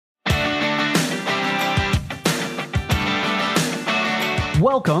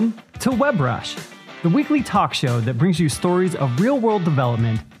Welcome to WebRush, the weekly talk show that brings you stories of real-world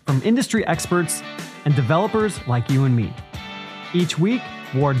development from industry experts and developers like you and me. Each week,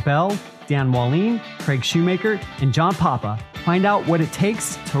 Ward Bell, Dan Wallin, Craig Shoemaker, and John Papa find out what it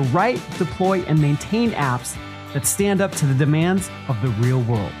takes to write, deploy, and maintain apps that stand up to the demands of the real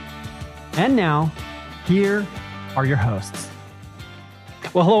world. And now, here are your hosts.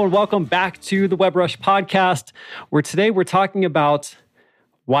 Well, hello and welcome back to the WebRush podcast, where today we're talking about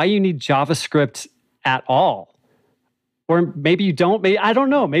why you need JavaScript at all. Or maybe you don't, I don't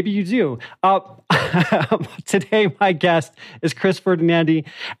know, maybe you do. Today, my guest is Chris Ferdinandi,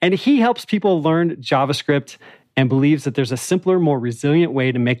 and he helps people learn JavaScript and believes that there's a simpler, more resilient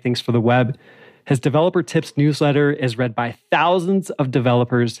way to make things for the web. His Developer Tips newsletter is read by thousands of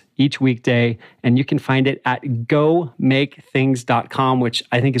developers each weekday, and you can find it at gomakethings.com, which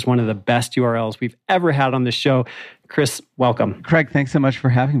I think is one of the best URLs we've ever had on this show. Chris, welcome. Craig, thanks so much for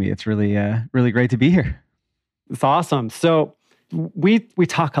having me. It's really great to be here. It's awesome. So we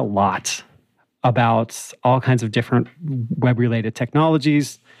talk a lot about all kinds of different web-related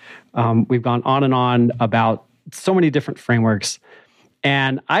technologies. We've gone on and on about so many different frameworks.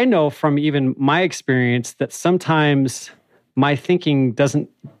 And I know from even my experience that sometimes my thinking doesn't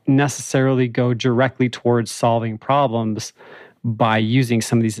necessarily go directly towards solving problems by using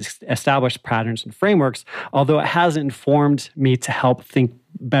some of these established patterns and frameworks, although it has informed me to help think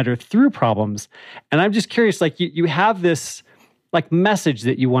better through problems. And I'm just curious, like you have this like message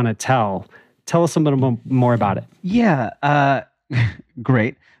that you want to tell. Tell us a little more about it. Yeah,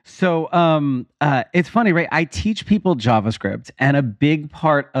 great. So it's funny, right? I teach people JavaScript, and a big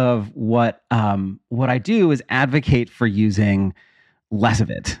part of what I do is advocate for using less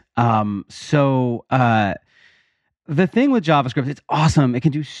of it. The thing with JavaScript, it's awesome. It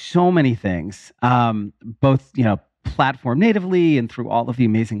can do so many things, both platform natively and through all of the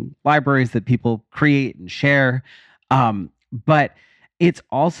amazing libraries that people create and share. But it's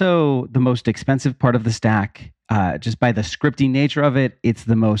also the most expensive part of the stack. Just by the scripty nature of it, it's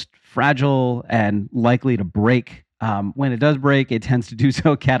the most fragile and likely to break. When it does break, it tends to do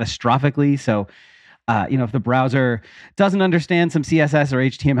so catastrophically. So, if the browser doesn't understand some CSS or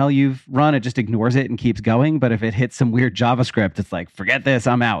HTML you've run, it just ignores it and keeps going. But if it hits some weird JavaScript, it's like, forget this,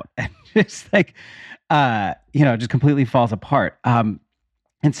 I'm out. And it's like, just completely falls apart. And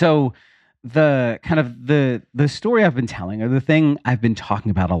so the story I've been telling, or the thing I've been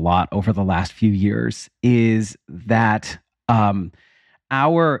talking about a lot over the last few years, is that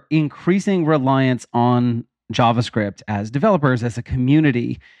our increasing reliance on JavaScript as developers, as a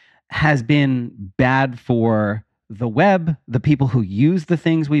community, has been bad for the web, the people who use the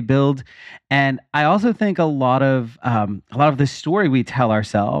things we build. And I also think a lot of the story we tell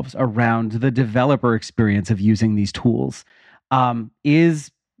ourselves around the developer experience of using these tools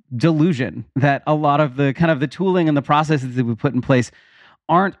is delusion, that a lot of the kind of the tooling and the processes that we put in place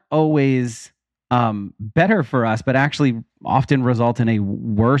aren't always better for us, but actually often result in a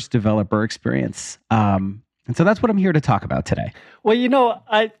worse developer experience. And so that's what I'm here to talk about today. Well,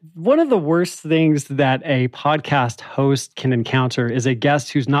 one of the worst things that a podcast host can encounter is a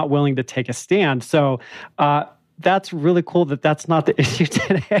guest who's not willing to take a stand. So that's really cool that that's not the issue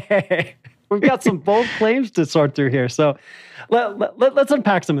today. We've got some bold claims to sort through here. So let's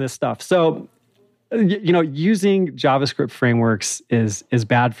unpack some of this stuff. So, using JavaScript frameworks is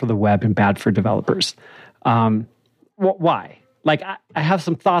bad for the web and bad for developers. Why? Like, I have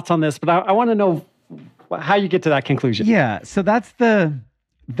some thoughts on this, but I want to know how you get to that conclusion. Yeah. So that's the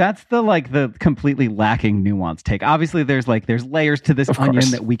completely lacking nuance take. Obviously, there's layers to this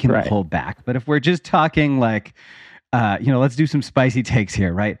onion that we can pull back. But if we're just talking let's do some spicy takes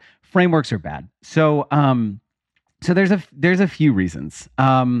here, right? Frameworks are bad. So there's a few reasons.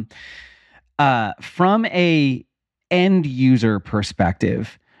 From a end user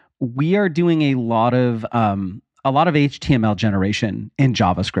perspective, we are doing a lot of HTML generation in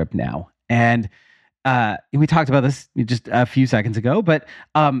JavaScript now, and we talked about this just a few seconds ago. But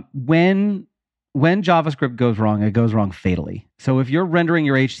when JavaScript goes wrong, it goes wrong fatally. So if you're rendering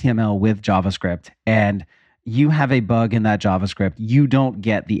your HTML with JavaScript and you have a bug in that JavaScript, you don't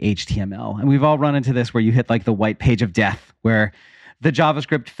get the HTML. And we've all run into this where you hit like the white page of death, where the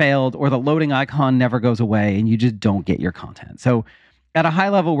JavaScript failed or the loading icon never goes away and you just don't get your content. So at a high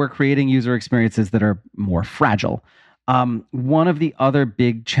level, we're creating user experiences that are more fragile. One of the other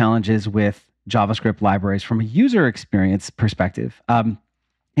big challenges with JavaScript libraries from a user experience perspective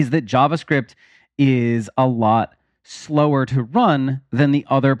is that JavaScript is a lot slower to run than the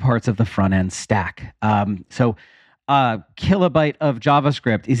other parts of the front end stack. So a kilobyte of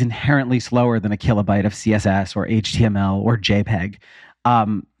JavaScript is inherently slower than a kilobyte of CSS or HTML or JPEG.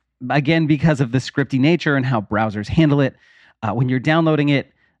 Again, because of the scripty nature and how browsers handle it, when you're downloading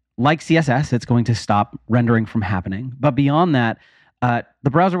it, like CSS, it's going to stop rendering from happening. But beyond that, the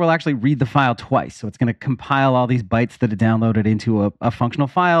browser will actually read the file twice. So it's going to compile all these bytes that it downloaded into a functional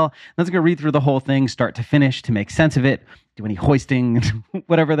file. Then it's going to read through the whole thing, start to finish, to make sense of it, do any hoisting,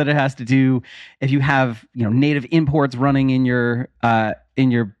 whatever that it has to do. If you have native imports running in your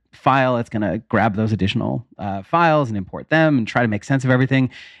file, it's going to grab those additional files and import them and try to make sense of everything.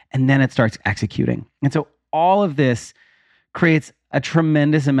 And then it starts executing. And so all of this creates a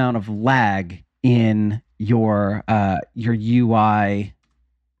tremendous amount of lag in your UI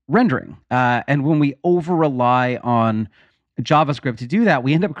rendering. And when we over-rely on JavaScript to do that,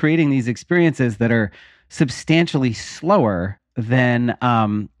 we end up creating these experiences that are substantially slower than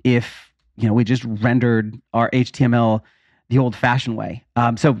if we just rendered our HTML the old-fashioned way.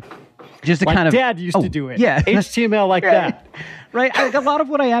 So just to like kind of... Dad used to do it. Yeah. HTML like that. Right. A lot of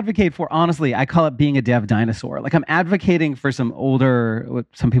what I advocate for, honestly, I call it being a dev dinosaur. Like I'm advocating for some older, what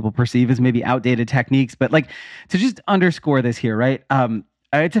some people perceive as maybe outdated techniques, but like to just underscore this here, right?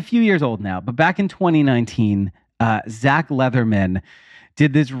 It's a few years old now, but back in 2019, Zach Leatherman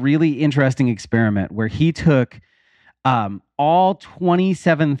did this really interesting experiment where he took all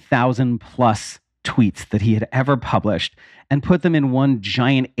 27,000 plus tweets that he had ever published and put them in one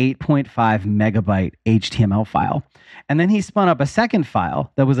giant 8.5 megabyte HTML file. And then he spun up a second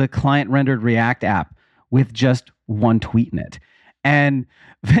file that was a client-rendered React app with just one tweet in it. And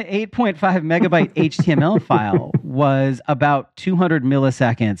the 8.5 megabyte HTML file was about 200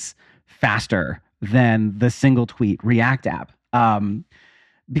 milliseconds faster than the single tweet React app.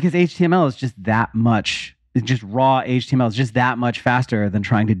 Because HTML is just that much, just raw HTML is just that much faster than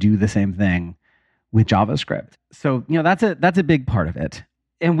trying to do the same thing with JavaScript. So, that's a big part of it.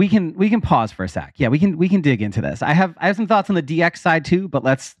 And we can pause for a sec. Yeah, we can dig into this. I have some thoughts on the DX side too, but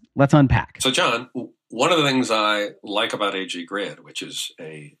let's unpack. So, John, one of the things I like about AG Grid, which is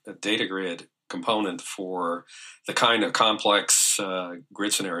a data grid component for the kind of complex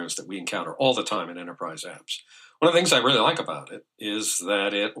grid scenarios that we encounter all the time in enterprise apps. One of the things I really like about it is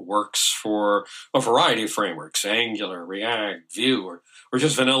that it works for a variety of frameworks: Angular, React, Vue, or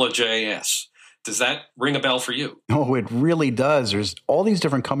just vanilla JS. Does that ring a bell for you? Oh, it really does. There's all these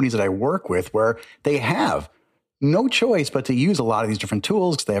different companies that I work with where they have no choice but to use a lot of these different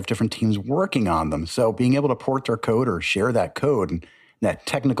tools because they have different teams working on them. So being able to port their code or share that code and that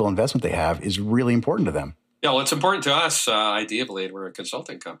technical investment they have is really important to them. Yeah, well, it's important to us. Ideally, we're a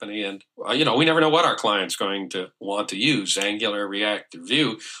consulting company, and we never know what our client's going to want to use, Angular, React, or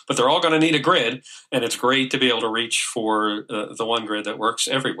Vue, but they're all going to need a grid, and it's great to be able to reach for the one grid that works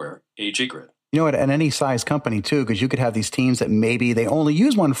everywhere, AG Grid. At any size company too, because you could have these teams that maybe they only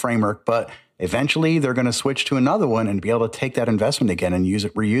use one framework, but eventually they're going to switch to another one, and be able to take that investment again and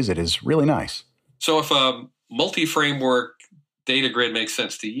reuse it is really nice. So if a multi-framework data grid makes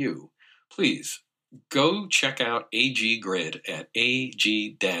sense to you, please go check out AG Grid at ag-grid.com.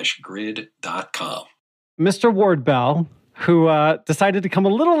 Mr. Ward Bell, who decided to come a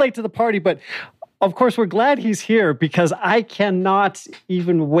little late to the party, but of course, we're glad he's here because I cannot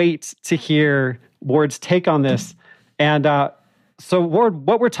even wait to hear Ward's take on this. And so, Ward,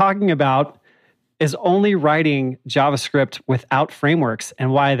 what we're talking about is only writing JavaScript without frameworks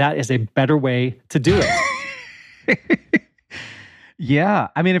and why that is a better way to do it. Yeah.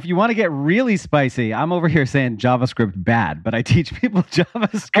 I mean, if you want to get really spicy, I'm over here saying JavaScript bad, but I teach people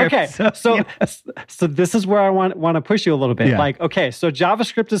JavaScript. Okay. So this is where I want to push you a little bit. Yeah. Like, okay, so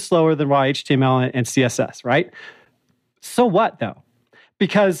JavaScript is slower than raw HTML and CSS, right? So what though?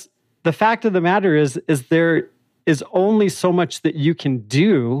 Because the fact of the matter is there is only so much that you can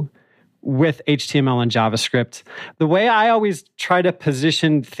do with HTML and JavaScript. The way I always try to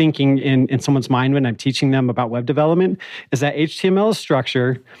position thinking in someone's mind when I'm teaching them about web development is that HTML is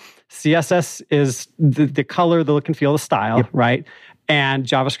structure, CSS is the color, the look and feel, the style, yep, right? And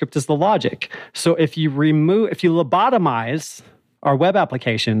JavaScript is the logic. So if you lobotomize our web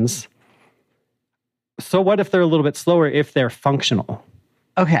applications, so what if they're a little bit slower if they're functional?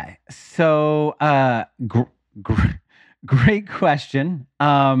 Okay, so great question.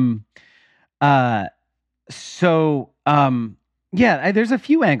 There's a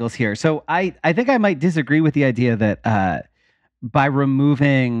few angles here. So I think I might disagree with the idea that by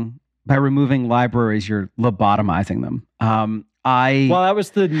removing libraries, you're lobotomizing them. That was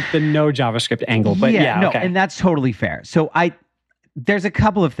the no JavaScript angle, but okay. And that's totally fair. So there's a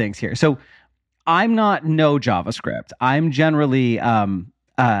couple of things here. So I'm not no JavaScript. I'm generally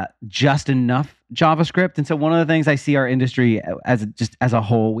just enough JavaScript. And so one of the things I see our industry as a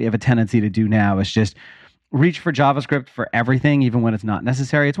whole, we have a tendency to do now is just reach for JavaScript for everything, even when it's not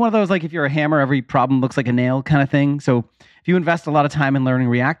necessary. It's one of those, like, if you're a hammer, every problem looks like a nail kind of thing. So if you invest a lot of time in learning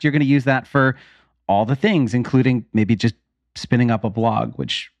React, you're going to use that for all the things, including maybe just spinning up a blog,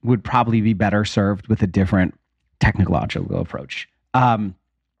 which would probably be better served with a different technological approach.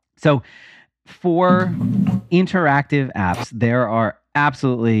 So for interactive apps, there are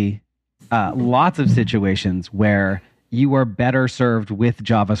absolutely lots of situations where you are better served with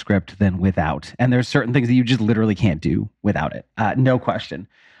JavaScript than without. And there's certain things that you just literally can't do without it. No question.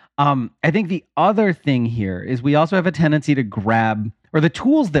 I think the other thing here is we also have a tendency to grab, or the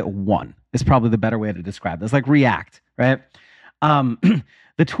tools that won is probably the better way to describe this, like React, right?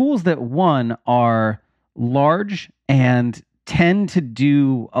 The tools that won are large and tend to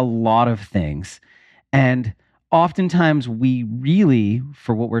do a lot of things. And oftentimes we really,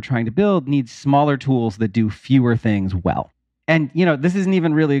 for what we're trying to build, need smaller tools that do fewer things well. And, this isn't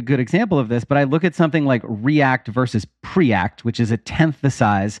even really a good example of this, but I look at something like React versus Preact, which is a tenth the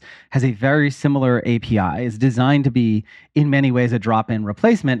size, has a very similar API, is designed to be, in many ways, a drop-in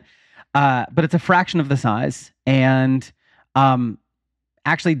replacement, but it's a fraction of the size and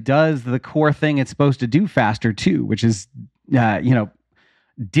actually does the core thing it's supposed to do faster too, which is,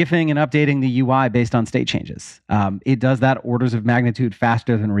 diffing and updating the UI based on state changes. It does that orders of magnitude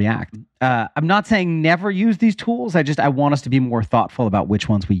faster than React. I'm not saying never use these tools. I want us to be more thoughtful about which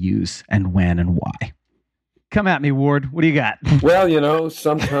ones we use and when and why. Come at me, Ward. What do you got? Well,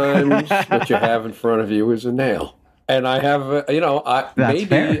 sometimes what you have in front of you is a nail. And I have, it'd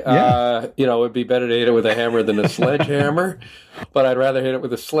be better to hit it with a hammer than a sledgehammer, but I'd rather hit it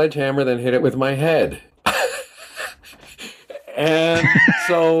with a sledgehammer than hit it with my head. And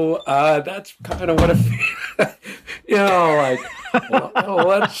so that's kind of what it feels,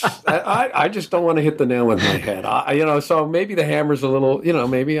 I just don't want to hit the nail with my head. So maybe the hammer's a little,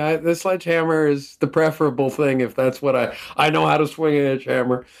 the sledgehammer is the preferable thing if that's what I know how to swing a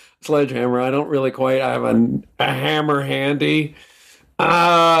sledgehammer. I don't really quite have a hammer handy.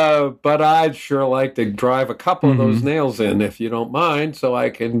 But I'd sure like to drive a couple of those nails in, if you don't mind, so I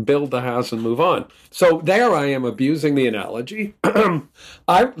can build the house and move on. So there I am abusing the analogy.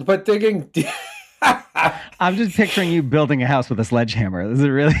 But digging... I'm just picturing you building a house with a sledgehammer. Is it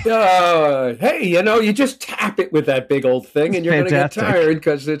really? Hey, you just tap it with that big old thing, and you're going to get tired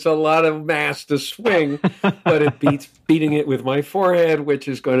because it's a lot of mass to swing. But it beats beating it with my forehead, which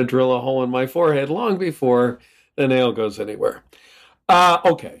is going to drill a hole in my forehead long before the nail goes anywhere.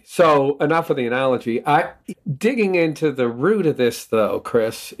 Okay, so enough of the analogy. Digging into the root of this, though,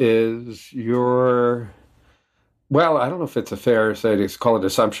 Chris, is I don't know if it's a fair say to call it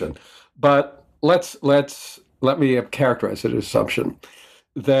assumption, but let me characterize it as assumption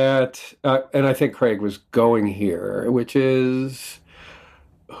that, and I think Craig was going here, which is,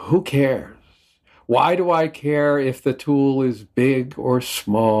 who cares? Why do I care if the tool is big or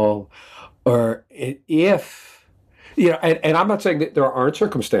small, or if... and I'm not saying that there aren't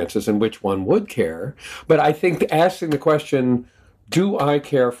circumstances in which one would care, but I think asking the question, do I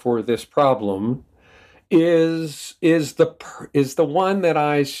care for this problem, is the one that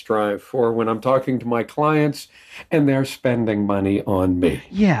I strive for when I'm talking to my clients and they're spending money on me.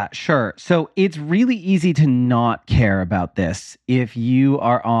 Yeah, sure. So it's really easy to not care about this if you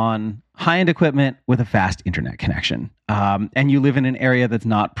are on high-end equipment with a fast internet connection, and you live in an area that's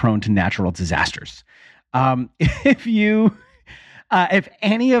not prone to natural disasters. If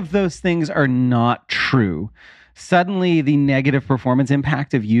any of those things are not true, suddenly the negative performance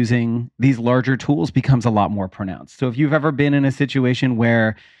impact of using these larger tools becomes a lot more pronounced. So if you've ever been in a situation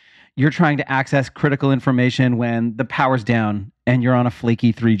where you're trying to access critical information when the power's down and you're on a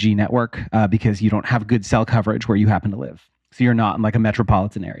flaky 3G network because you don't have good cell coverage where you happen to live, so you're not in like a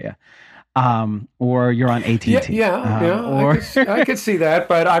metropolitan area, or you're on AT&T. I could see that,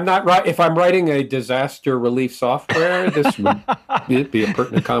 but I'm not right. If I'm writing a disaster relief software, this would be a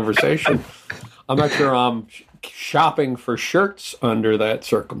pertinent conversation. I'm not sure I'm shopping for shirts under that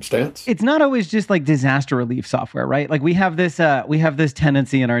circumstance. It's not always just like disaster relief software, right? Like we have this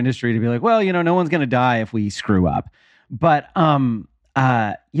tendency in our industry to be like, well, no one's going to die if we screw up. But my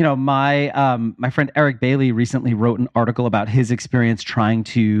friend Eric Bailey recently wrote an article about his experience trying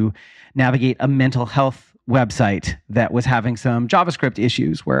to navigate a mental health website that was having some JavaScript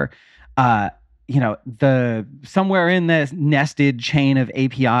issues where, somewhere in this nested chain of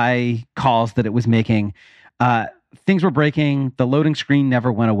API calls that it was making, things were breaking. The loading screen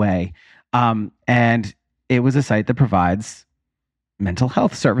never went away. And it was a site that provides mental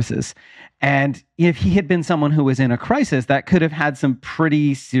health services. And if he had been someone who was in a crisis, that could have had some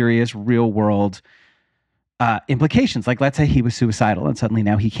pretty serious real world implications. Like, let's say he was suicidal and suddenly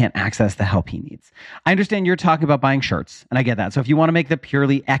now he can't access the help he needs. I understand you're talking about buying shirts, and I get that. So if you want to make the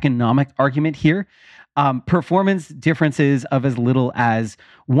purely economic argument here, performance differences of as little as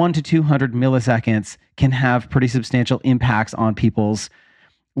 1 to 200 milliseconds can have pretty substantial impacts on people's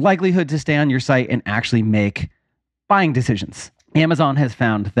likelihood to stay on your site and actually make buying decisions. Amazon has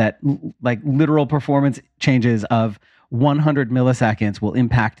found that like literal performance changes of 100 milliseconds will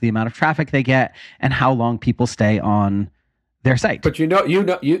impact the amount of traffic they get and how long people stay on their site. But you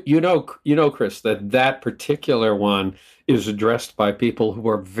know, Chris, that particular one is addressed by people who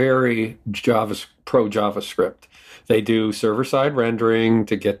are very pro JavaScript. They do server-side rendering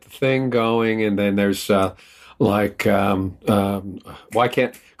to get the thing going, and then there's why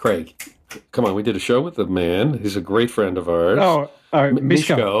can't Craig? Come on, we did a show with the man. He's a great friend of ours.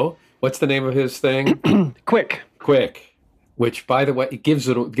 Mishko. What's the name of his thing? Quick. Which, by the way, it gives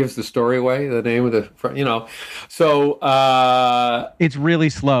the story away. The name of the, So it's really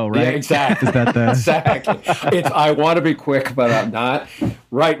slow, right? Yeah, exactly. Is that exactly? I want to be quick, but I'm not.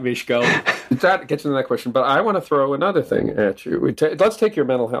 Right, Mishko. That gets into that question, but I want to throw another thing at you. Let's take your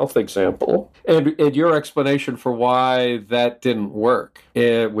mental health example and your explanation for why that didn't work,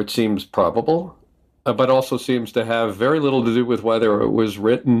 which seems probable, but also seems to have very little to do with whether it was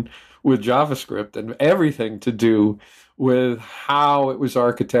written with JavaScript and everything to do with how it was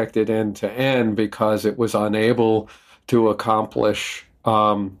architected end to end, because it was unable to accomplish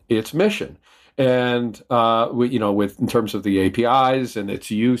its mission. And in terms of the APIs and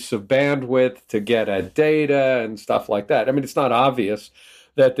its use of bandwidth to get at data and stuff like that. I mean, it's not obvious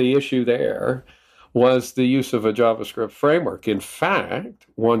that the issue there was the use of a JavaScript framework. In fact,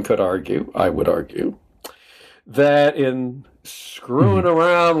 I would argue, that in screwing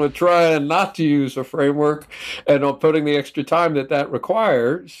around with trying not to use a framework and putting the extra time that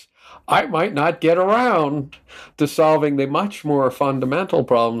requires, I might not get around to solving the much more fundamental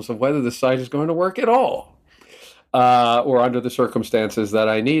problems of whether the site is going to work at all, or under the circumstances that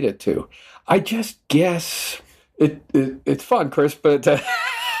I need it to. I just guess it's fun, Chris, but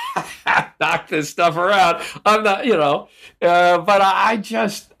knock this stuff around. I'm not, but I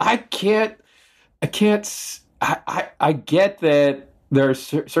can't. I get that there are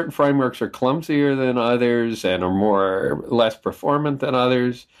certain frameworks are clumsier than others and are less performant than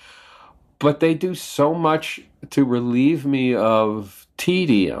others, but they do so much to relieve me of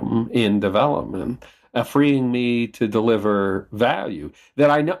tedium in development, freeing me to deliver value that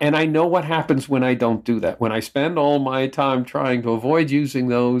I know what happens when I don't do that. When I spend all my time trying to avoid using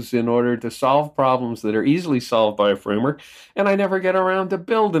those in order to solve problems that are easily solved by a framework, and I never get around to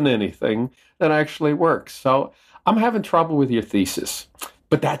building anything that actually works. So I'm having trouble with your thesis,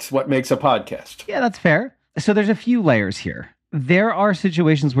 but that's what makes a podcast. Yeah, that's fair. So there's a few layers here. There are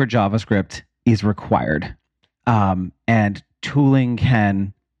situations where JavaScript is required, and tooling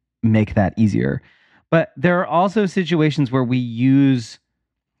can make that easier. But there are also situations where we use,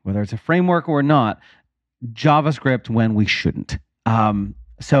 whether it's a framework or not, JavaScript when we shouldn't.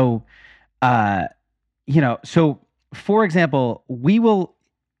 So for example, we will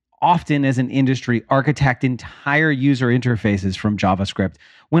often as an industry architect entire user interfaces from JavaScript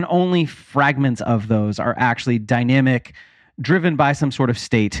when only fragments of those are actually dynamic, driven by some sort of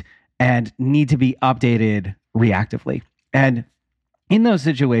state, and need to be updated reactively. And in those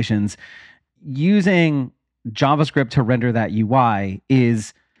situations, using JavaScript to render that UI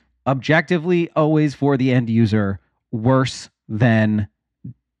is objectively always for the end user worse than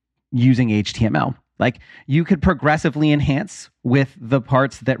using HTML. Like, you could progressively enhance with the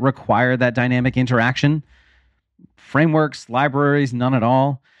parts that require that dynamic interaction. Frameworks, libraries, none at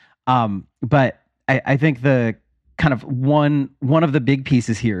all. But I think the kind of one of the big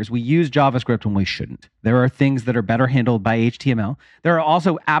pieces here is we use JavaScript when we shouldn't. There are things that are better handled by HTML. There are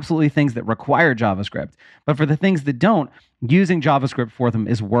also absolutely things that require JavaScript. But for the things that don't, using JavaScript for them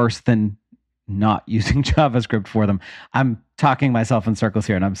is worse than not using JavaScript for them. I'm talking myself in circles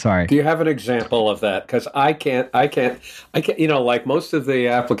here, and I'm sorry. Do you have an example of that? Because I can't, like most of the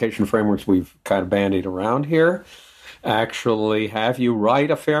application frameworks we've kind of bandied around here actually have you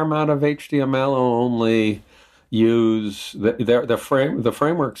write a fair amount of HTML only use the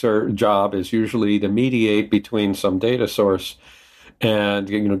framework's job is usually to mediate between some data source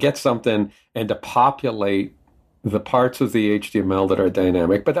and get something and to populate the parts of the HTML that are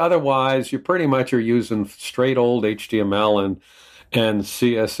dynamic. But otherwise, you pretty much are using straight old HTML and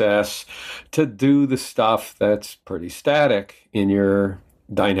CSS to do the stuff that's pretty static in your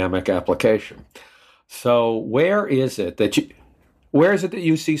dynamic application. So where is it that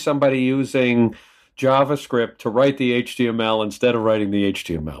you see somebody using JavaScript to write the HTML instead of writing the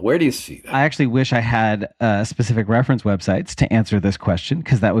HTML? Where do you see that? I actually wish I had specific reference websites to answer this question,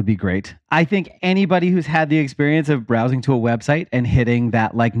 because that would be great. I think anybody who's had the experience of browsing to a website and hitting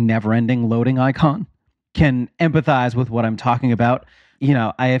that like never-ending loading icon can empathize with what I'm talking about. You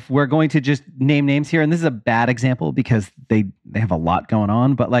know, if we're going to just name names here, and this is a bad example because they have a lot going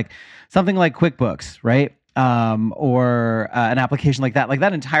on, but like something like QuickBooks, right? Or an application like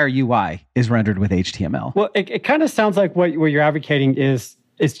that entire UI is rendered with HTML. Well, it kind of sounds like what you're advocating is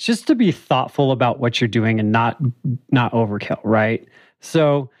it's just to be thoughtful about what you're doing and not overkill, right?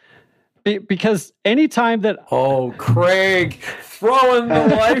 So because anytime that Craig throwing the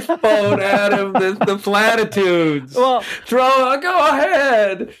lifeboat at him, the platitudes. Well, go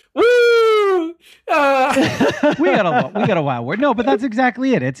ahead. Woo! We got a wild word. No, but that's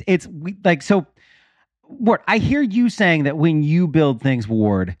exactly it. It's like so. Ward, I hear you saying that when you build things,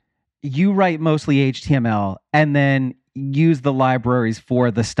 Ward, you write mostly HTML and then use the libraries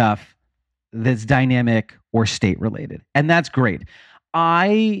for the stuff that's dynamic or state related. And that's great.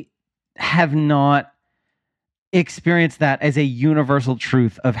 I have not experienced that as a universal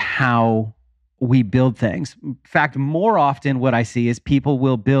truth of how we build things. In fact, more often what I see is people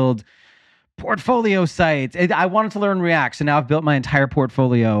will build portfolio sites. I wanted to learn React, so now I've built my entire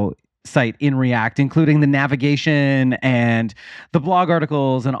portfolio site in React, including the navigation and the blog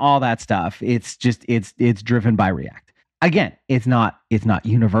articles and all that stuff. It's driven by React. Again, it's not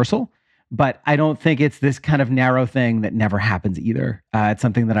universal, but I don't think it's this kind of narrow thing that never happens either. It's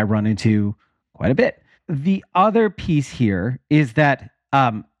something that I run into quite a bit. The other piece here is that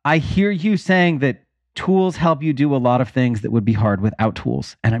I hear you saying that tools help you do a lot of things that would be hard without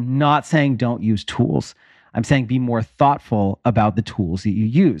tools. And I'm not saying don't use tools. I'm saying be more thoughtful about the tools that you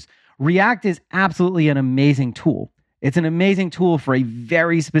use. React is absolutely an amazing tool. It's an amazing tool for a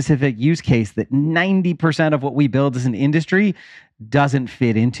very specific use case that 90% of what we build as an industry doesn't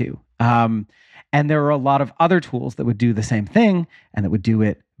fit into. And there are a lot of other tools that would do the same thing and that would do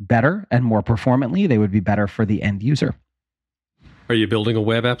it better and more performantly. They would be better for the end user. Are you building a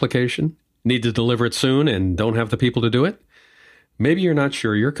web application? Need to deliver it soon and don't have the people to do it? Maybe you're not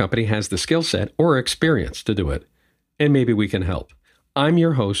sure your company has the skill set or experience to do it, and maybe we can help. I'm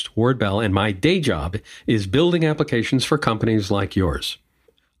your host, Ward Bell, and my day job is building applications for companies like yours.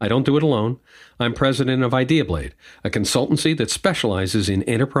 I don't do it alone. I'm president of IdeaBlade, a consultancy that specializes in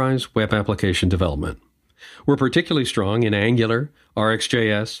enterprise web application development. We're particularly strong in Angular,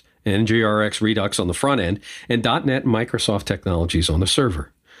 RxJS, and GRX Redux on the front end, and .NET and Microsoft technologies on the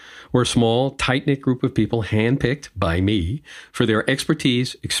server. We're a small, tight-knit group of people handpicked by me for their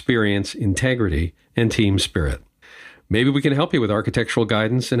expertise, experience, integrity, and team spirit. Maybe we can help you with architectural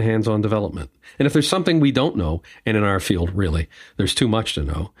guidance and hands-on development. And if there's something we don't know, and in our field, really, there's too much to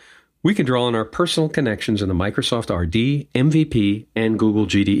know, we can draw on our personal connections in the Microsoft RD, MVP, and Google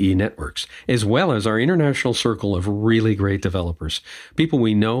GDE networks, as well as our international circle of really great developers, people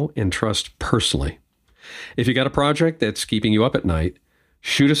we know and trust personally. If you got a project that's keeping you up at night,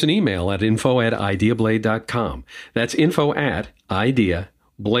 shoot us an email at info@ideablade.com. That's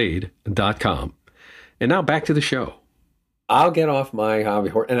info@ideablade.com. And now back to the show. I'll get off my hobby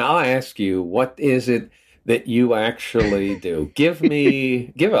horse and I'll ask you, what is it that you actually do? Give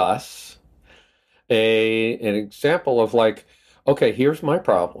us an example of like, okay, here's my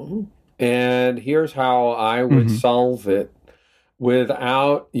problem and here's how I would solve it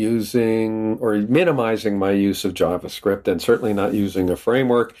without using or minimizing my use of JavaScript and certainly not using a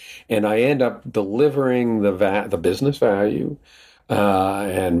framework. And I end up delivering the business value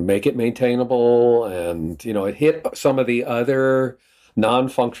and make it maintainable, and it hit some of the other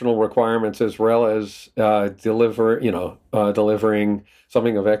non-functional requirements as well as delivering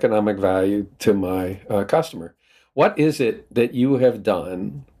something of economic value to my customer. What is it that you have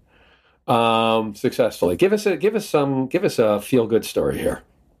done successfully? Give us a feel-good story here.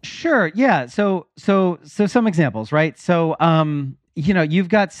 Sure. Yeah. So some examples, right? So you've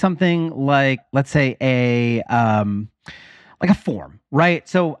got something like, let's say a form, right?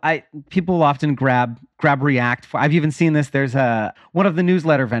 So people often grab React. I've even seen this. There's one of the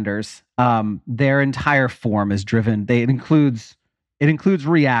newsletter vendors. Their entire form is driven. It includes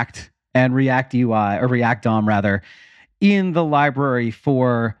React and React UI or React DOM rather in the library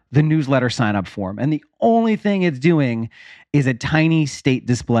for the newsletter sign-up form. And the only thing it's doing is a tiny state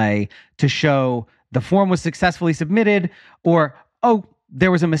display to show the form was successfully submitted or, oh,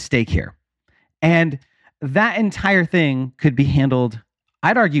 there was a mistake here. And that entire thing could be handled,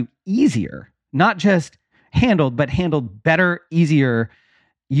 I'd argue, easier, not just handled, but handled better, easier,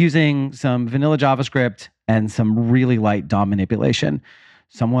 using some vanilla JavaScript and some really light DOM manipulation.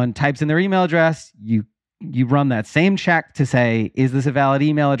 Someone types in their email address, you run that same check to say, is this a valid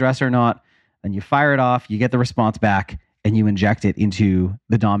email address or not? And you fire it off, you get the response back, and you inject it into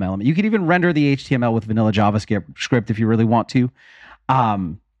the DOM element. You could even render the HTML with vanilla JavaScript if you really want to.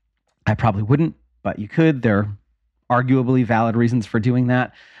 I probably wouldn't, but you could. There are arguably valid reasons for doing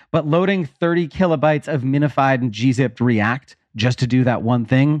that. But loading 30 kilobytes of minified and gzipped React just to do that one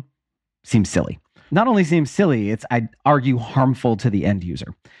thing seems silly. Not only seems silly, it's, I'd argue, harmful to the end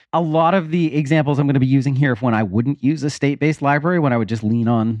user. A lot of the examples I'm going to be using here of when I wouldn't use a state-based library, when I would just lean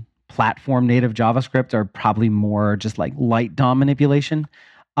on platform native JavaScript, are probably more just like light DOM manipulation.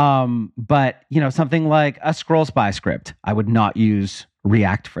 But something like a scroll spy script, I would not use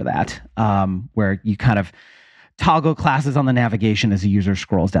React for that, where you kind of toggle classes on the navigation as a user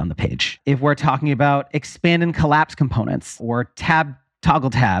scrolls down the page. If we're talking about expand and collapse components or toggle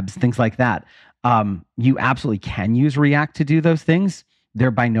tabs, things like that, you absolutely can use React to do those things. They're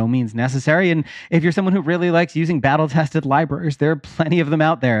by no means necessary. And if you're someone who really likes using battle-tested libraries, there are plenty of them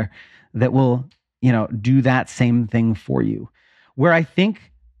out there that will, do that same thing for you. Where I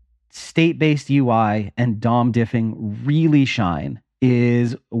think state-based UI and DOM diffing really shine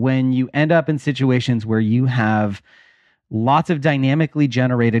is when you end up in situations where you have lots of dynamically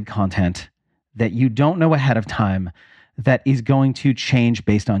generated content that you don't know ahead of time that is going to change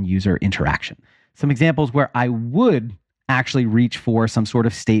based on user interaction. Some examples where I would actually reach for some sort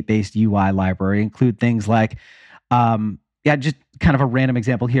of state-based UI library include things like, just kind of a random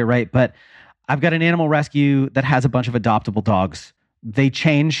example here, right? But I've got an animal rescue that has a bunch of adoptable dogs. They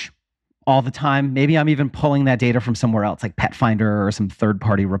change all the time. Maybe I'm even pulling that data from somewhere else, like Pet Finder or some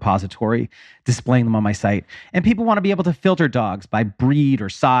third-party repository, displaying them on my site. And people want to be able to filter dogs by breed or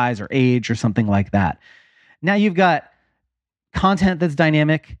size or age or something like that. Now you've got content that's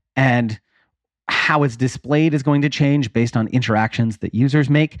dynamic, and how it's displayed is going to change based on interactions that users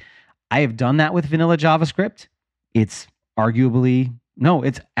make. I have done that with vanilla JavaScript. It's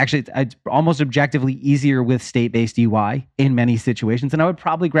almost objectively easier with state-based UI in many situations, and I would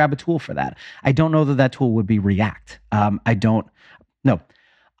probably grab a tool for that. I don't know that tool would be React. I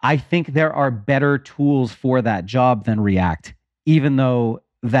think there are better tools for that job than React, even though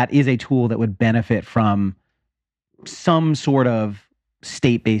that is a tool that would benefit from some sort of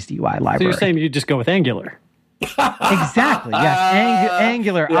state-based UI library. So you're saying you just go with Angular? Exactly. Yes,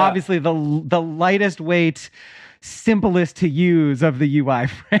 Angular, obviously the lightest weight, simplest to use of the UI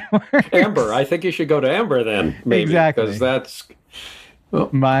framework. Amber. I think you should go to Amber then. Maybe, exactly, because that's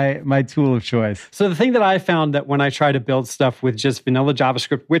my tool of choice. So the thing that I found that when I try to build stuff with just vanilla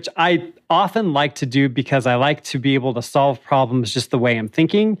JavaScript, which I often like to do because I like to be able to solve problems just the way I'm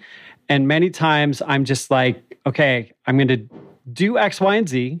thinking, and many times I'm just like, okay, I'm going to do X, Y, and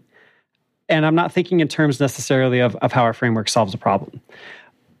Z, and I'm not thinking in terms necessarily of how our framework solves a problem.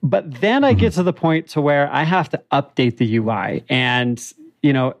 But then I get to the point to where I have to update the UI, and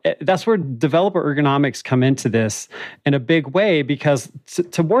that's where developer ergonomics come into this in a big way, because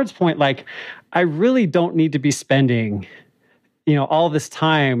to Ward's point, like, I really don't need to be spending all this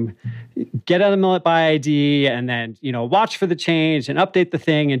time, get element by ID, and then, watch for the change and update the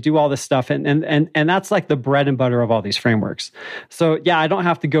thing and do all this stuff. And that's like the bread and butter of all these frameworks. So yeah, I don't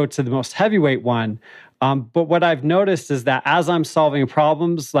have to go to the most heavyweight one. But what I've noticed is that as I'm solving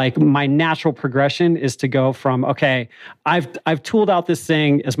problems, like, my natural progression is to go from, okay, I've tooled out this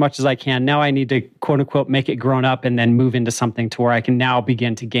thing as much as I can. Now I need to, quote unquote, make it grown up and then move into something to where I can now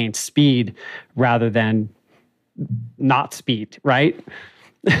begin to gain speed rather than not speed, right?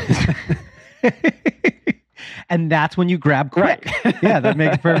 And that's when you grab quick. Right. Yeah, that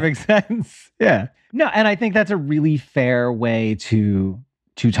makes perfect sense. Yeah. No, and I think that's a really fair way to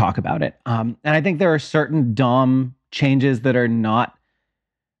talk about it. And I think there are certain DOM changes that are not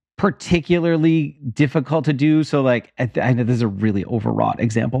particularly difficult to do. So, like, I know this is a really overwrought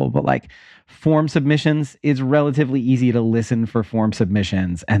example, but like form submissions is relatively easy to listen for form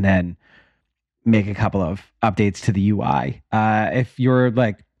submissions and then make a couple of updates to the UI. If you're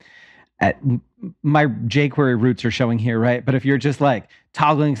like, my jQuery roots are showing here, right? But if you're just like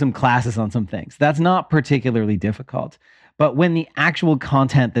toggling some classes on some things, that's not particularly difficult. But when the actual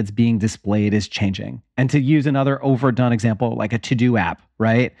content that's being displayed is changing, and to use another overdone example, like a to-do app,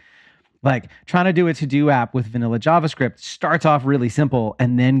 right? Like, trying to do a to-do app with vanilla JavaScript starts off really simple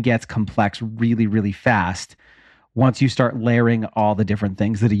and then gets complex really, really fast once you start layering all the different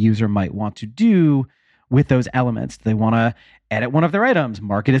things that a user might want to do with those elements. They want to edit one of their items,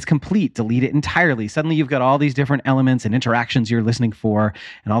 mark it as complete, delete it entirely. Suddenly you've got all these different elements and interactions you're listening for,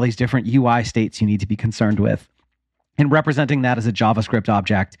 and all these different UI states you need to be concerned with. And representing that as a JavaScript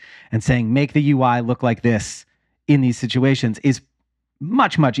object and saying, make the UI look like this in these situations is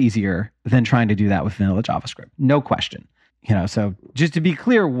much, much easier than trying to do that with vanilla JavaScript. No question. So just to be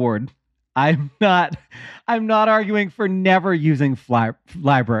clear, Ward, I'm not arguing for never using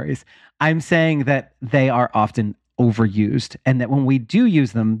libraries. I'm saying that they are often overused, and that when we do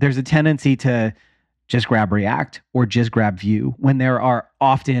use them, there's a tendency to just grab React or just grab Vue when there are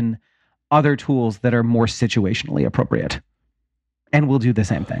often other tools that are more situationally appropriate. And we'll do the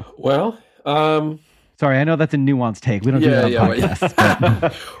same thing. Well, sorry, I know that's a nuanced take. We don't do that on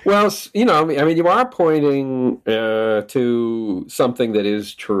podcasts. Well, you are pointing to something that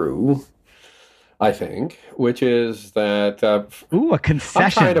is true, I think, which is that a concession.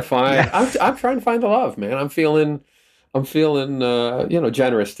 I'm trying to find. Yes. I'm trying to find the love, man. I'm feeling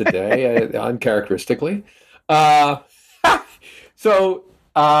generous today, uncharacteristically. So,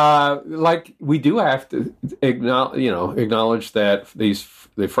 we do have to acknowledge that the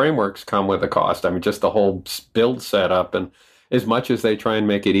frameworks come with a cost. I mean, just the whole build setup, and as much as they try and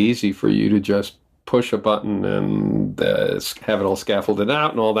make it easy for you to just push a button and have it all scaffolded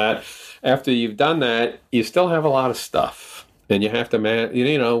out and all that, after you've done that, you still have a lot of stuff, and you have to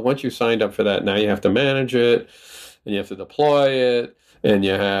once you signed up for that, now you have to manage it, and you have to deploy it, and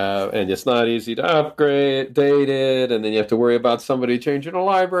it's not easy to upgrade, date it, and then you have to worry about somebody changing a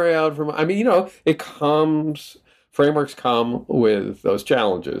library out from. Frameworks come with those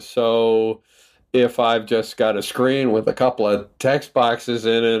challenges. So if I've just got a screen with a couple of text boxes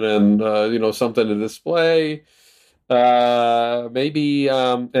in it and something to display, maybe,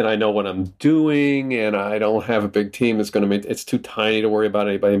 and I know what I'm doing, and I don't have a big team that's going to it's too tiny to worry about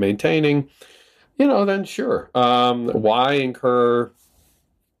anybody maintaining, then sure. Why incur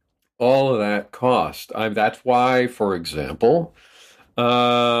all of that cost? That's why, for example,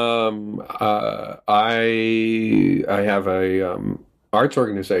 I have a arts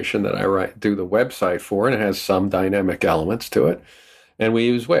organization that I do the website for, and it has some dynamic elements to it. And we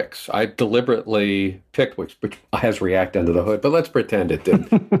use Wix. I deliberately picked Wix, which has React under the hood, but let's pretend it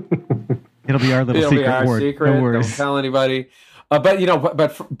didn't. It'll be our little secret word. Don't tell anybody. But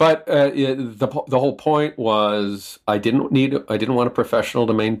the whole point was I didn't want a professional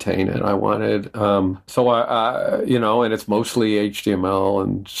to maintain it. I wanted and it's mostly HTML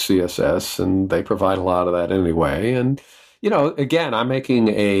and CSS, and they provide a lot of that anyway. And again, I'm making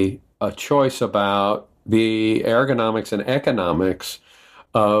a choice about the ergonomics and economics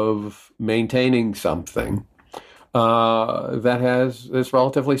of maintaining something that is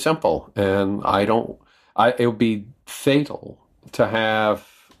relatively simple, and it would be fatal to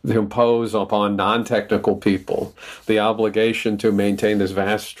impose upon non-technical people the obligation to maintain this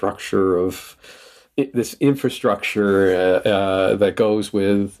vast structure of this infrastructure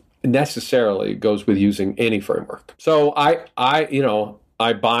that necessarily goes with using any framework. So I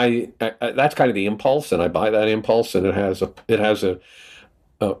buy. That's kind of the impulse, and I buy that impulse, and it has a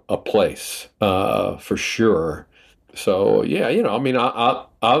place for sure. So yeah,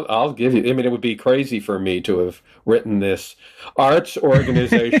 I'll give you. It would be crazy for me to have written this arts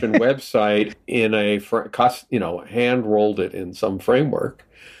organization website in hand rolled it in some framework.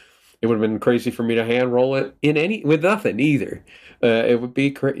 It would have been crazy for me to hand roll it with nothing either. It would be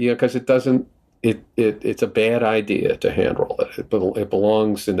because it doesn't. It's a bad idea to hand roll it. It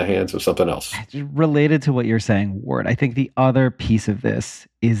belongs in the hands of something else. Related to what you're saying, Ward, I think the other piece of this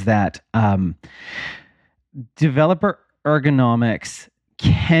is that developer ergonomics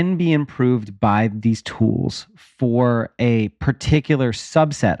can be improved by these tools for a particular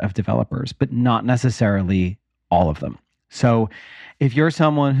subset of developers, but not necessarily all of them. So if you're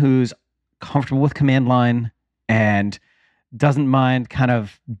someone who's comfortable with command line and doesn't mind kind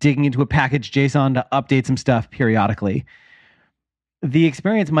of digging into a package JSON to update some stuff periodically, the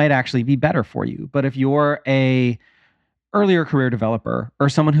experience might actually be better for you. But if you're a earlier career developer or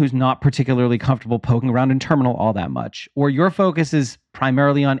someone who's not particularly comfortable poking around in terminal all that much, or your focus is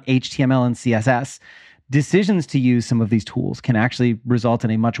primarily on HTML and CSS, decisions to use some of these tools can actually result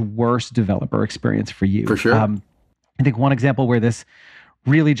in a much worse developer experience for you. For sure. I think one example where this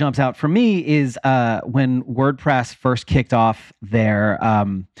really jumps out for me is when WordPress first kicked off their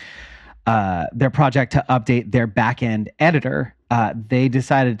project to update their backend editor. They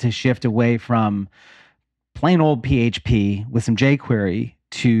decided to shift away from plain old PHP with some jQuery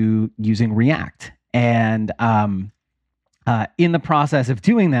to using React. And in the process of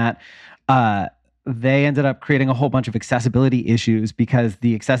doing that, they ended up creating a whole bunch of accessibility issues because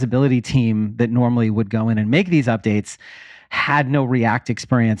the accessibility team that normally would go in and make these updates had no React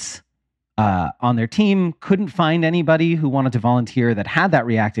experience on their team, couldn't find anybody who wanted to volunteer that had that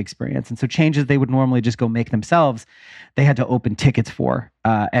React experience. And so changes they would normally just go make themselves, they had to open tickets for.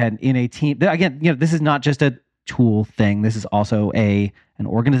 And in a team, again, this is not just a tool thing. This is also an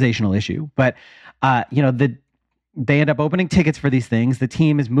organizational issue. But they end up opening tickets for these things. The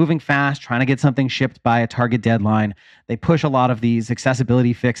team is moving fast, trying to get something shipped by a target deadline. They push a lot of these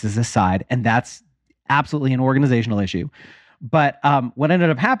accessibility fixes aside, and that's absolutely an organizational issue. But what ended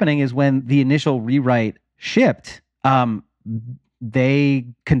up happening is when the initial rewrite shipped, they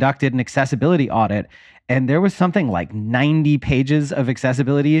conducted an accessibility audit, and there was something like 90 pages of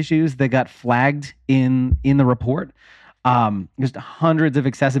accessibility issues that got flagged in the report. Just hundreds of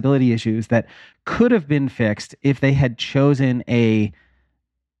accessibility issues that could have been fixed if they had chosen a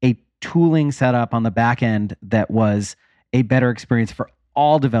tooling setup on the back end that was a better experience for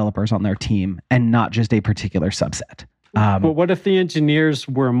all developers on their team and not just a particular subset. But what if the engineers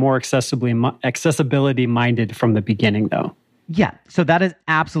were more accessibility minded from the beginning, though? Yeah, so that is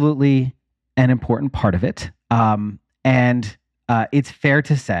absolutely an important part of it. And it's fair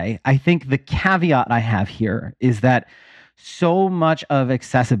to say, I think the caveat I have here is that so much of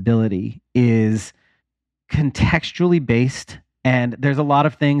accessibility is contextually based, and there's a lot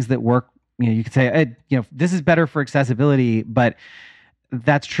of things that work. You could say, this is better for accessibility, but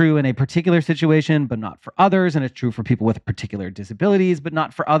that's true in a particular situation, but not for others. And it's true for people with particular disabilities, but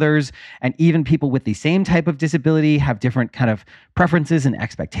not for others. And even people with the same type of disability have different kind of preferences and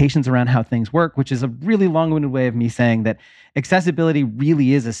expectations around how things work, which is a really long-winded way of me saying that accessibility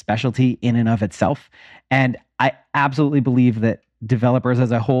really is a specialty in and of itself. And I absolutely believe that developers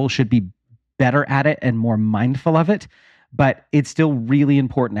as a whole should be better at it and more mindful of it. But it's still really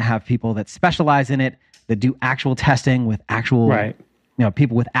important to have people that specialize in it, that do actual testing with actual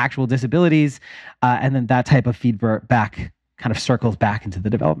people with actual disabilities, and then that type of feedback kind of circles back into the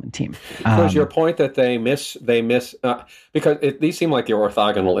development team. So is your point that they miss because these seem like the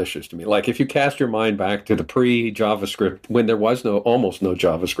orthogonal issues to me. Like if you cast your mind back to the pre-JavaScript, when there was almost no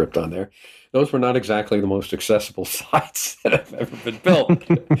JavaScript on there, those were not exactly the most accessible sites that have ever been built.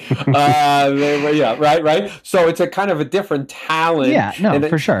 Right. So it's a kind of a different talent. Yeah, no,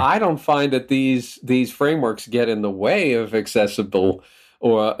 for sure. I don't find that these frameworks get in the way of accessible,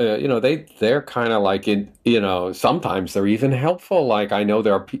 or they're kind of like sometimes they're even helpful. Like I know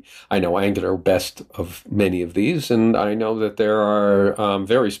Angular best of many of these, and I know that there are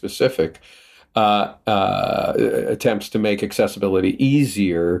very specific attempts to make accessibility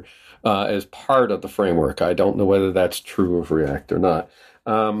easier. As part of the framework. I don't know whether that's true of React or not.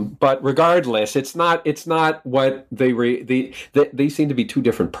 But regardless, it's not what they seem to be two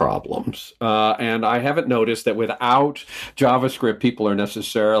different problems. And I haven't noticed that without JavaScript, people are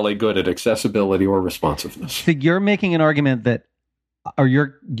necessarily good at accessibility or responsiveness. So you're making an argument or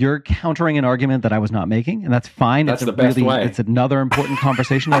you're countering an argument that I was not making, and that's fine. That's the best way. It's another important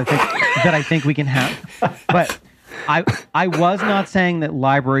conversation that I think we can have. But I was not saying that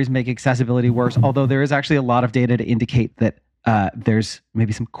libraries make accessibility worse, although there is actually a lot of data to indicate that there's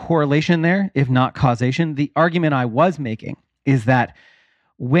maybe some correlation there, if not causation. The argument I was making is that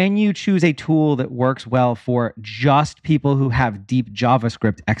when you choose a tool that works well for just people who have deep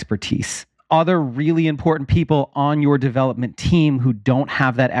JavaScript expertise, other really important people on your development team who don't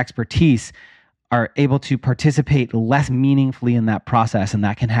have that expertise are able to participate less meaningfully in that process, and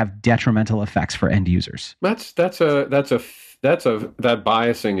that can have detrimental effects for end users. That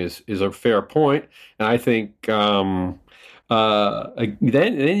biasing is a fair point, and I think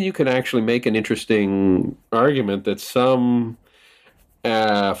then you can actually make an interesting argument that some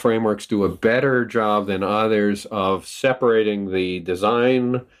frameworks do a better job than others of separating the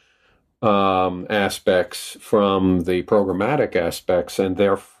design aspects from the programmatic aspects, and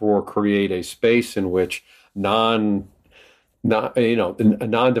therefore create a space in which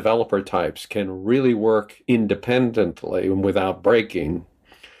non-developer types can really work independently and without breaking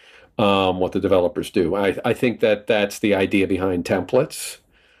what the developers do. I think that's the idea behind templates,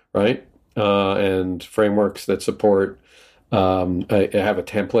 right? And frameworks that support have a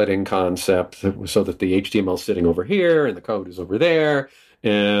templating concept so that the HTML is sitting over here and the code is over there,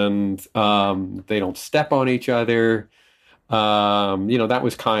 and they don't step on each other.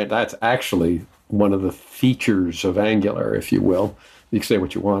 That's actually one of the features of Angular, if you will. You can say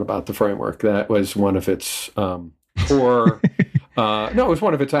what you want about the framework. That was one of its core.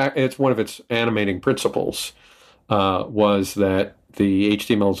 It's one of its animating principles. Was that the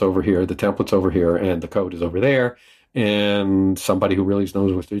HTML is over here, the template's over here, and the code is over there. And somebody who really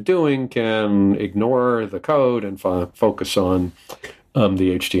knows what they're doing can ignore the code and focus on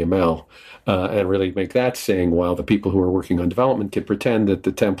the HTML and really make that sing, while the people who are working on development can pretend that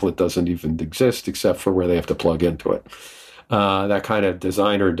the template doesn't even exist except for where they have to plug into it. That kind of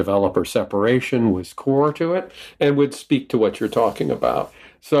designer-developer separation was core to it and would speak to what you're talking about.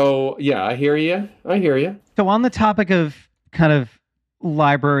 So yeah, I hear you. So on the topic of kind of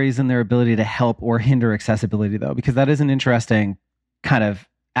libraries and their ability to help or hinder accessibility, though, because that is an interesting kind of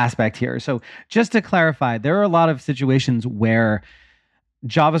aspect here. So just to clarify, there are a lot of situations where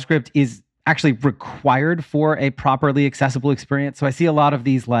JavaScript is actually required for a properly accessible experience. So I see a lot of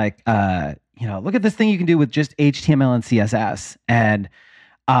these like, look at this thing you can do with just HTML and CSS, and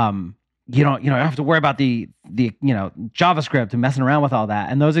you don't have to worry about the JavaScript and messing around with all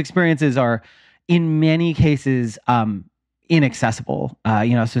that. And those experiences are in many cases inaccessible.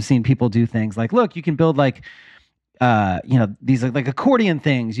 So seeing people do things like, look, you can build like these like accordion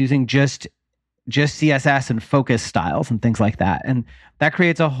things using just CSS and focus styles and things like that. And that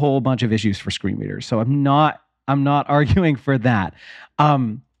creates a whole bunch of issues for screen readers. So I'm not arguing for that.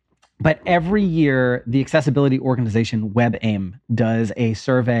 But every year, the accessibility organization WebAIM does a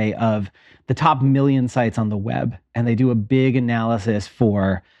survey of the top 1 million sites on the web, and they do a big analysis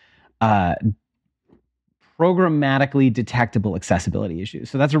for programmatically detectable accessibility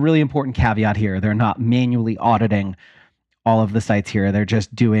issues. So that's a really important caveat here. They're not manually auditing all of the sites here. They're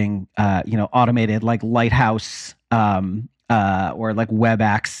just doing, automated like Lighthouse or like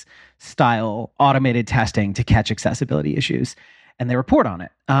WebAx style automated testing to catch accessibility issues. And they report on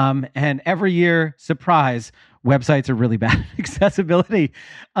it. And every year, surprise, websites are really bad at accessibility.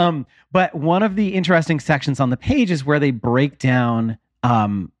 But one of the interesting sections on the page is where they break down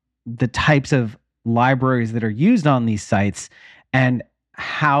the types of libraries that are used on these sites and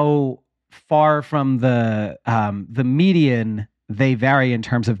how far from the median they vary in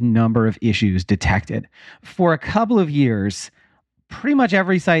terms of number of issues detected. For a couple of years, pretty much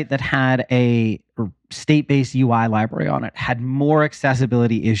every site that had a state-based UI library on it had more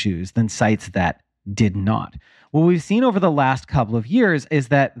accessibility issues than sites that did not. What we've seen over the last couple of years is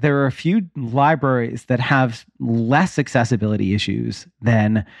that there are a few libraries that have less accessibility issues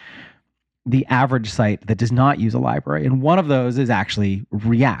than the average site that does not use a library. And one of those is actually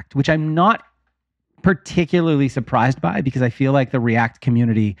React, which I'm not particularly surprised by because I feel like the React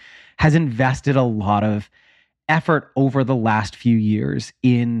community has invested a lot of effort over the last few years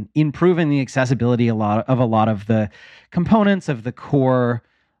in improving the accessibility of a lot of the components of the core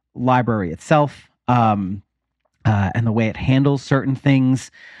library itself, and the way it handles certain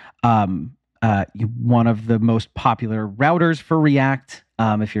things. One of the most popular routers for React,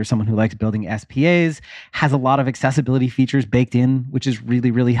 if you're someone who likes building SPAs, has a lot of accessibility features baked in, which is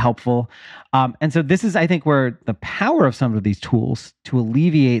really, really helpful. And so this is, I think, where the power of some of these tools to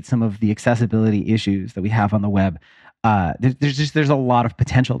alleviate some of the accessibility issues that we have on the web, there's a lot of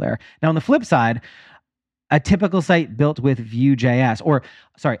potential there. Now, on the flip side, a typical site built with Vue.js,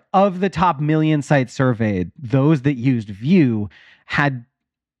 of the top 1 million sites surveyed, those that used Vue had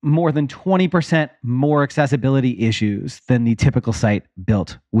more than 20% more accessibility issues than the typical site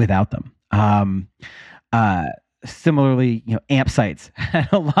built without them. Similarly, AMP sites had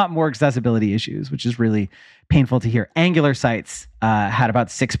a lot more accessibility issues, which is really painful to hear. Angular sites had about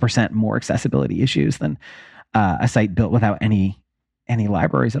 6% more accessibility issues than a site built without any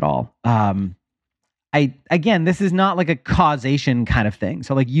libraries at all. Again, this is not like a causation kind of thing.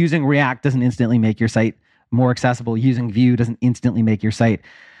 So like using React doesn't instantly make your site more accessible. Using Vue doesn't instantly make your site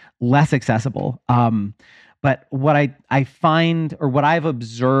less accessible. But what I find, or what I've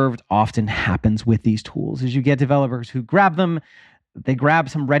observed often happens with these tools, is you get developers who grab them, they grab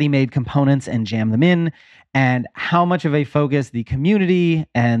some ready-made components and jam them in, and how much of a focus the community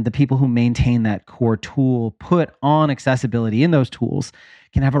and the people who maintain that core tool put on accessibility in those tools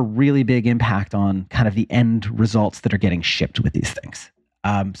can have a really big impact on kind of the end results that are getting shipped with these things.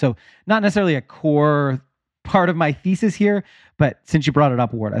 So not necessarily a core part of my thesis here, but since you brought it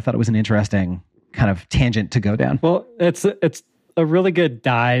up, Ward, I thought it was an interesting kind of tangent to go down. Well, it's a really good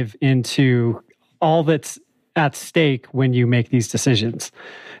dive into all that's at stake when you make these decisions.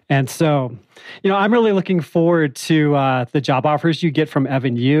 And so, I'm really looking forward to the job offers you get from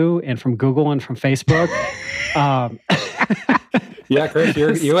Evan You and from Google and from Facebook. Yeah, Chris,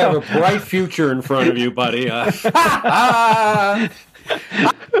 you have a bright future in front of you, buddy.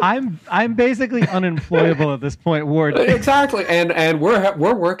 I'm basically unemployable at this point, Ward. Exactly, and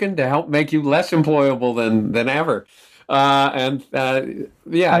we're working to help make you less employable than ever.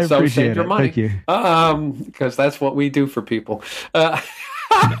 So save your money. Thank you. Because that's what we do for people. So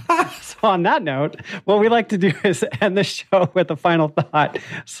on that note, what we like to do is end the show with a final thought.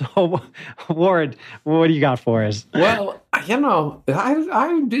 So, Ward, what do you got for us? Well,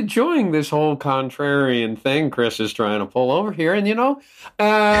 I'm enjoying this whole contrarian thing Chris is trying to pull over here, and and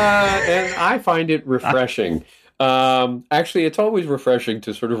I find it refreshing. Actually, it's always refreshing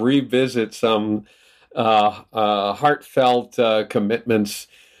to sort of revisit some heartfelt commitments.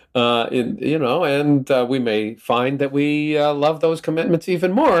 And we may find that we love those commitments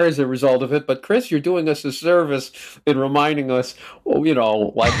even more as a result of it. But Chris, you're doing us a service in reminding us,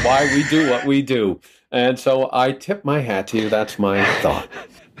 like why we do what we do. And so I tip my hat to you. That's my thought.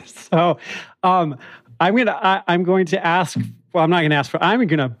 So I'm going to ask. Well, I'm not going to ask for. I'm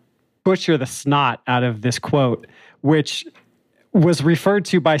going to butcher the snot out of this quote, which was referred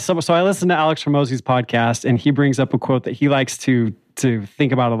to by someone. So I listened to Alex Hormozi's podcast, and he brings up a quote that he likes to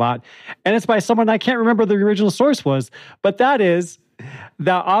think about a lot. And it's by someone I can't remember the original source was, but that is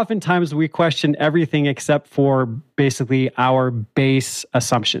that oftentimes we question everything except for basically our base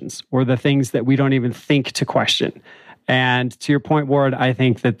assumptions or the things that we don't even think to question. And to your point, Ward, I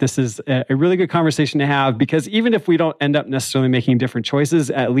think that this is a really good conversation to have, because even if we don't end up necessarily making different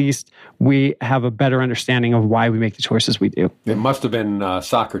choices, at least we have a better understanding of why we make the choices we do. It must have been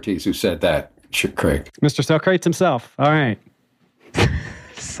Socrates who said that, Craig. Mr. Socrates himself. All right.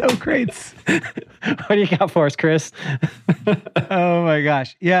 Socrates. What do you got for us, Chris? Oh my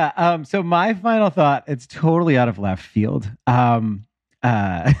gosh. Yeah. So my final thought, it's totally out of left field.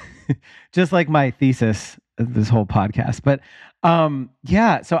 Just like my thesis, this whole podcast. But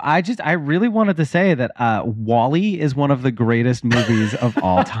so I really wanted to say that WALL-E is one of the greatest movies of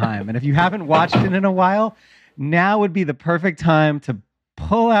all time. And if you haven't watched it in a while, now would be the perfect time to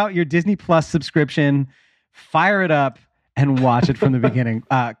pull out your Disney Plus subscription, fire it up, and watch it from the beginning.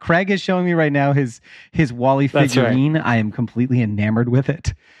 Craig is showing me right now his WALL-E figurine. Right. I am completely enamored with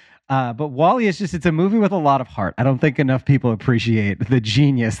it. But WALL-E is it's a movie with a lot of heart. I don't think enough people appreciate the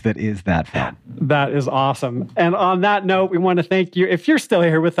genius that is that film. That is awesome. And on that note, we want to thank you. If you're still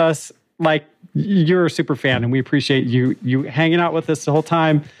here with us, like, you're a super fan, and we appreciate you hanging out with us the whole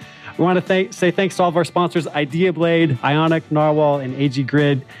time. We want to say thanks to all of our sponsors, IdeaBlade, Ionic, Narwhal, and AG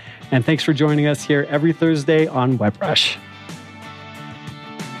Grid. And thanks for joining us here every Thursday on WebRush.